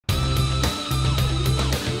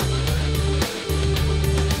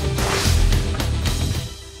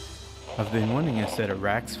I've been wanting a set of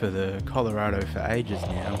racks for the Colorado for ages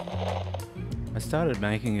now. I started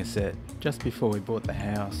making a set just before we bought the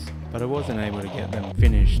house, but I wasn't able to get them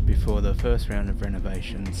finished before the first round of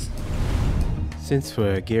renovations. Since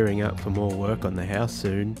we're gearing up for more work on the house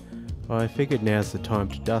soon, I figured now's the time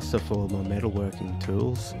to dust off all my metalworking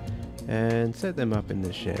tools and set them up in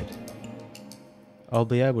the shed. I'll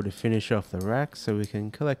be able to finish off the racks so we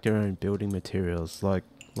can collect our own building materials like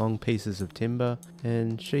long pieces of timber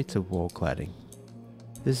and sheets of wall cladding.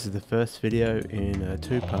 This is the first video in a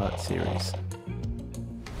two-part series.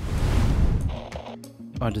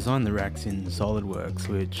 I designed the racks in SolidWorks,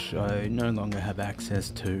 which I no longer have access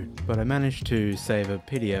to, but I managed to save a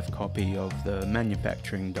PDF copy of the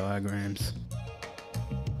manufacturing diagrams.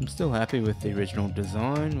 I'm still happy with the original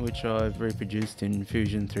design, which I've reproduced in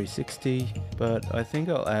Fusion 360, but I think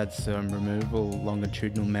I'll add some removable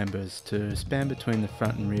longitudinal members to span between the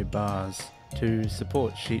front and rear bars to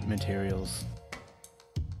support sheet materials.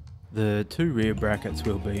 The two rear brackets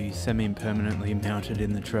will be semi-permanently mounted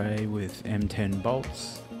in the tray with M10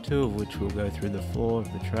 bolts, two of which will go through the floor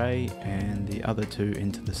of the tray and the other two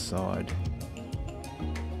into the side.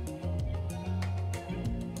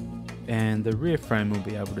 And the rear frame will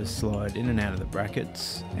be able to slide in and out of the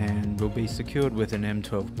brackets and will be secured with an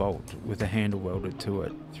M12 bolt with a handle welded to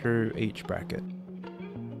it through each bracket.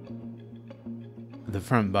 The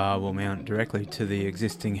front bar will mount directly to the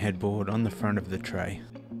existing headboard on the front of the tray.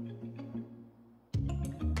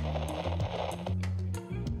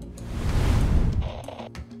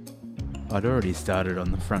 I'd already started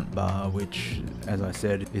on the front bar, which, as I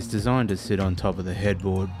said, is designed to sit on top of the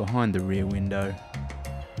headboard behind the rear window.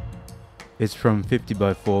 It's from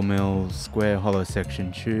 50x4mm square hollow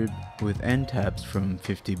section tube with end tabs from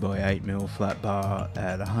 50x8mm flat bar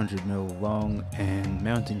at 100mm long and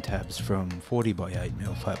mounting tabs from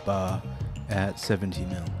 40x8mm flat bar at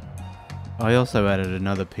 70mm. I also added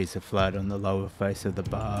another piece of flat on the lower face of the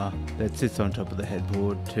bar that sits on top of the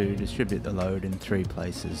headboard to distribute the load in 3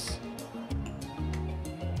 places.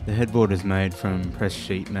 The headboard is made from pressed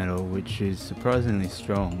sheet metal, which is surprisingly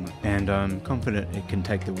strong, and I'm confident it can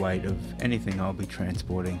take the weight of anything I'll be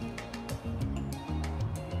transporting.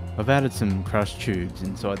 I've added some crush tubes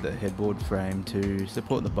inside the headboard frame to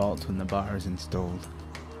support the bolts when the bar is installed.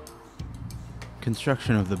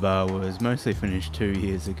 Construction of the bar was mostly finished 2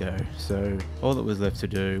 years ago, so all that was left to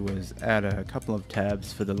do was add a couple of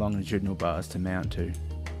tabs for the longitudinal bars to mount to.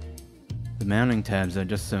 The mounting tabs are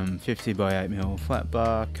just some 50x8mm flat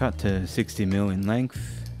bar cut to 60mm in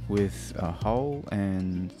length with a hole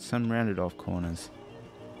and some rounded off corners.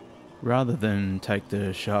 Rather than take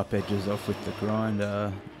the sharp edges off with the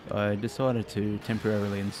grinder, I decided to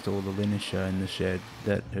temporarily install the linisher in the shed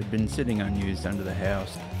that had been sitting unused under the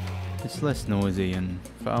house. It's less noisy and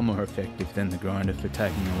far more effective than the grinder for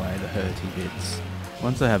taking away the hurty bits.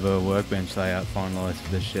 Once I have a workbench layout finalised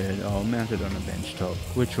for the shed, I'll mount it on a bench top,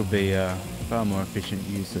 which will be a far more efficient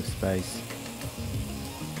use of space.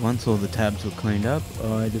 Once all the tabs were cleaned up,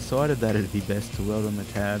 I decided that it'd be best to weld on the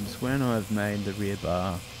tabs when I've made the rear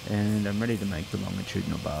bar and I'm ready to make the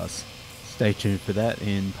longitudinal bars. Stay tuned for that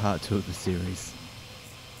in part 2 of the series.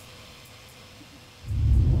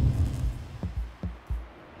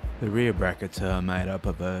 The rear brackets are made up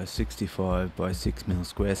of a 65x6mm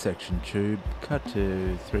square section tube cut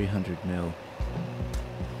to 300mm.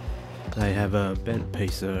 They have a bent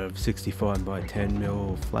piece of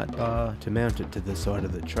 65x10mm flat bar to mount it to the side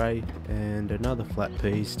of the tray and another flat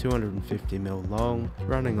piece 250mm long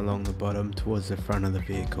running along the bottom towards the front of the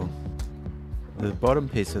vehicle. The bottom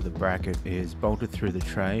piece of the bracket is bolted through the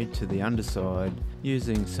tray to the underside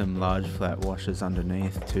using some large flat washers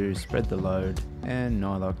underneath to spread the load and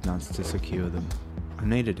nylock nuts to secure them. I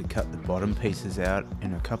needed to cut the bottom pieces out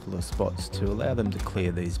in a couple of spots to allow them to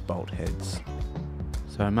clear these bolt heads.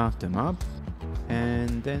 So I marked them up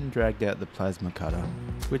and then dragged out the plasma cutter,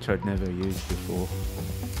 which I'd never used before.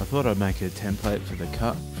 I thought I'd make a template for the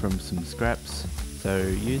cut from some scraps, so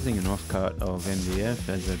using an offcut of MDF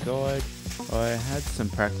as a guide, I had some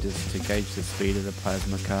practice to gauge the speed of the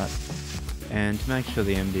plasma cut and to make sure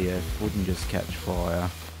the MDF wouldn't just catch fire.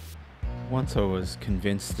 Once I was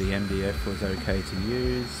convinced the MDF was okay to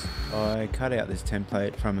use, I cut out this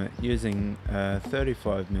template from it using a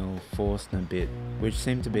 35mm Forstner bit, which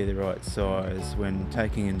seemed to be the right size when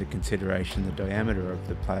taking into consideration the diameter of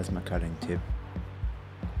the plasma cutting tip.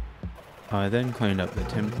 I then cleaned up the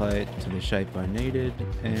template to the shape I needed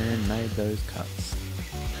and made those cuts.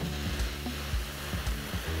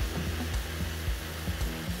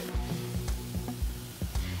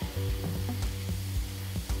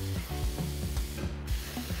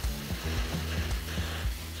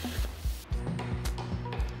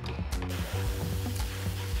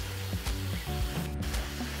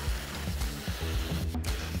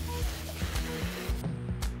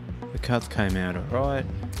 The cuts came out alright,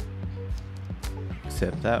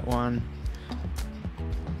 except that one.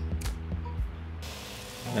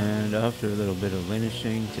 And after a little bit of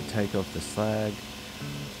linishing to take off the slag,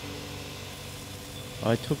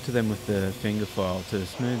 I took to them with the finger file to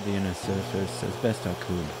smooth the inner surface as best I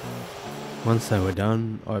could. Once they were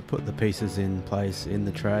done, I put the pieces in place in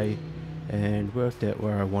the tray and worked out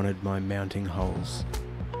where I wanted my mounting holes.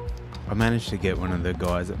 I managed to get one of the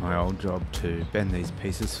guys at my old job to bend these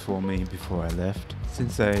pieces for me before I left,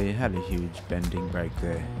 since they had a huge bending break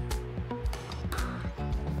there.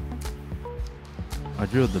 I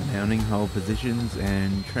drilled the mounting hole positions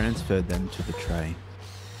and transferred them to the tray.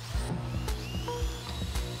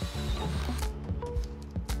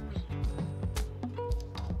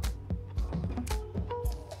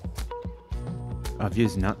 I've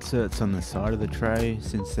used nutserts on the side of the tray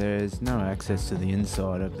since there's no access to the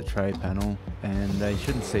inside of the tray panel, and they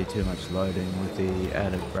shouldn't see too much loading with the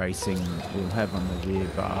added bracing we'll have on the rear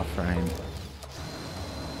bar frame.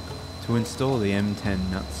 To install the M10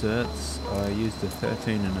 nutserts, I used a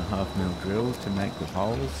 13.5mm drill to make the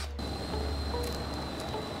holes.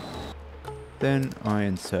 Then I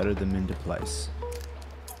inserted them into place.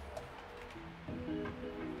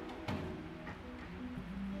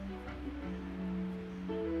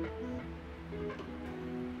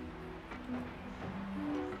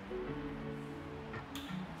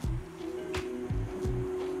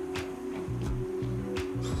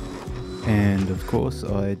 And of course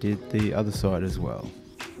I did the other side as well.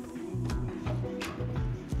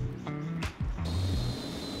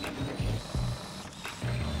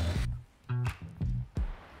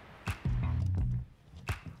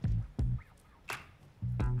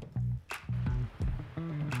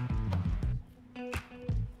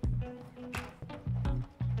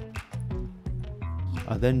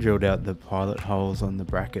 I then drilled out the pilot holes on the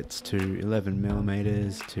brackets to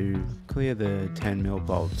 11mm to clear the 10mm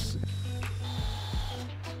bolts.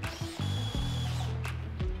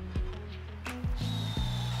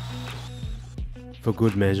 For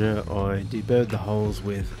good measure, I deburred the holes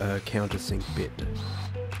with a countersink bit.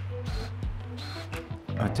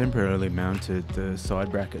 I temporarily mounted the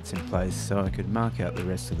side brackets in place so I could mark out the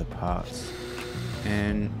rest of the parts,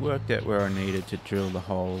 and worked out where I needed to drill the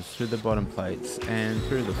holes through the bottom plates and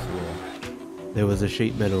through the floor. There was a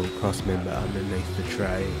sheet metal cross member underneath the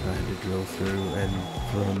tray I had to drill through, and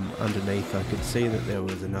from underneath I could see that there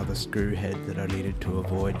was another screw head that I needed to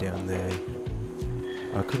avoid down there.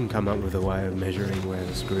 I couldn't come up with a way of measuring where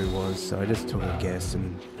the screw was, so I just took a guess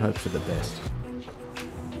and hoped for the best.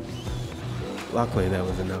 Luckily that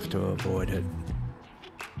was enough to avoid it.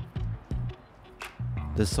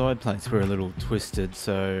 The side plates were a little twisted,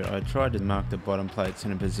 so I tried to mark the bottom plates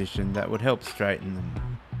in a position that would help straighten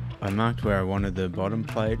them. I marked where I wanted the bottom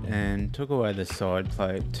plate and took away the side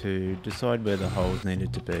plate to decide where the holes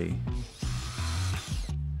needed to be.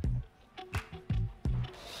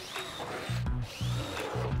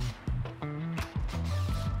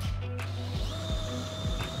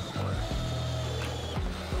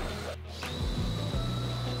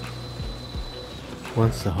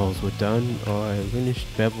 Once the holes were done, I finished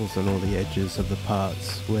bevels on all the edges of the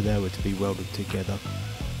parts where they were to be welded together.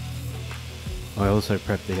 I also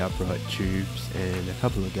prepped the upright tubes and a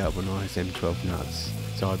couple of galvanised M12 nuts,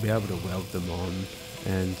 so I'd be able to weld them on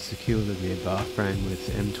and secure the rear bar frame with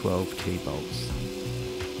M12 T-bolts.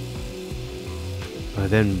 I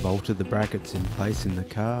then bolted the brackets in place in the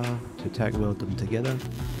car to tack weld them together,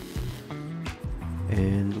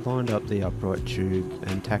 and lined up the upright tube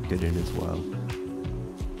and tacked it in as well.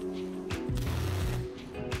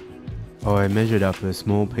 I measured up a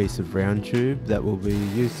small piece of round tube that will be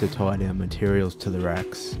used to tie down materials to the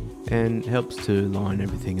racks and helps to line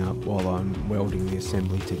everything up while I'm welding the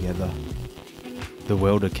assembly together. The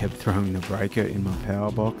welder kept throwing the breaker in my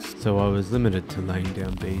power box, so I was limited to laying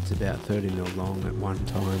down beads about 30mm long at one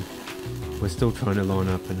time. We're still trying to line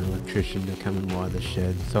up an electrician to come and wire the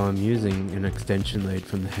shed, so I'm using an extension lead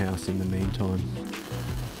from the house in the meantime.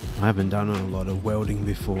 I haven't done a lot of welding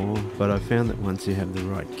before, but I found that once you have the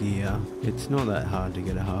right gear, it's not that hard to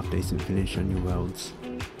get a half decent finish on your welds.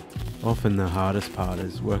 Often the hardest part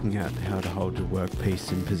is working out how to hold your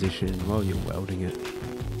workpiece in position while you're welding it.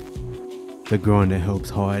 The grinder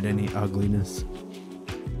helps hide any ugliness.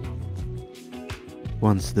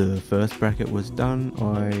 Once the first bracket was done,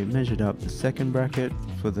 I measured up the second bracket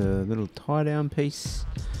for the little tie down piece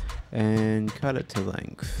and cut it to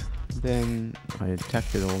length. Then I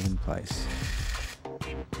tacked it all in place.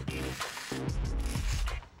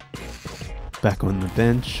 Back on the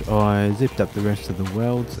bench, I zipped up the rest of the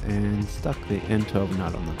welds and stuck the M12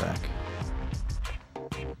 nut on the back.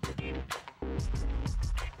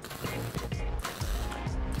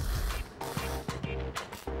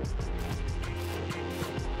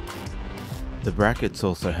 The brackets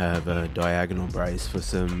also have a diagonal brace for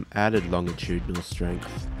some added longitudinal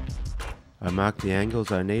strength. I marked the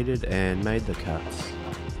angles I needed and made the cuts.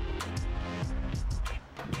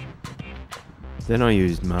 Then I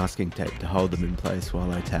used masking tape to hold them in place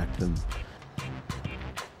while I tacked them.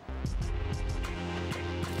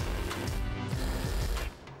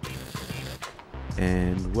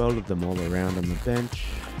 And welded them all around on the bench,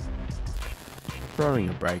 throwing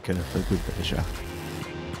a breaker for good measure.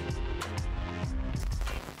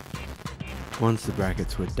 Once the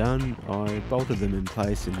brackets were done, I bolted them in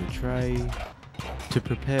place in the tray to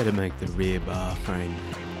prepare to make the rear bar frame.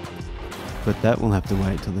 But that will have to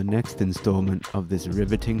wait till the next installment of this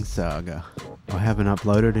riveting saga. I haven't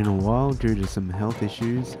uploaded in a while due to some health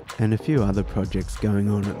issues and a few other projects going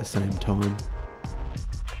on at the same time.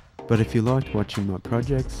 But if you liked watching my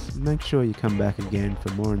projects, make sure you come back again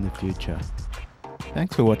for more in the future.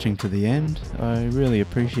 Thanks for watching to the end, I really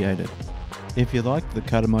appreciate it. If you liked the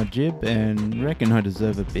cut of my jib and reckon I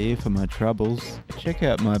deserve a beer for my troubles, check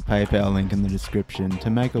out my PayPal link in the description to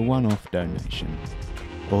make a one-off donation.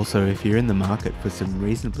 Also, if you're in the market for some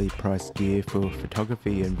reasonably priced gear for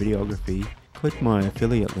photography and videography, click my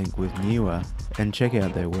affiliate link with Neewer and check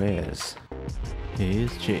out their wares.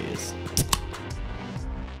 Cheers.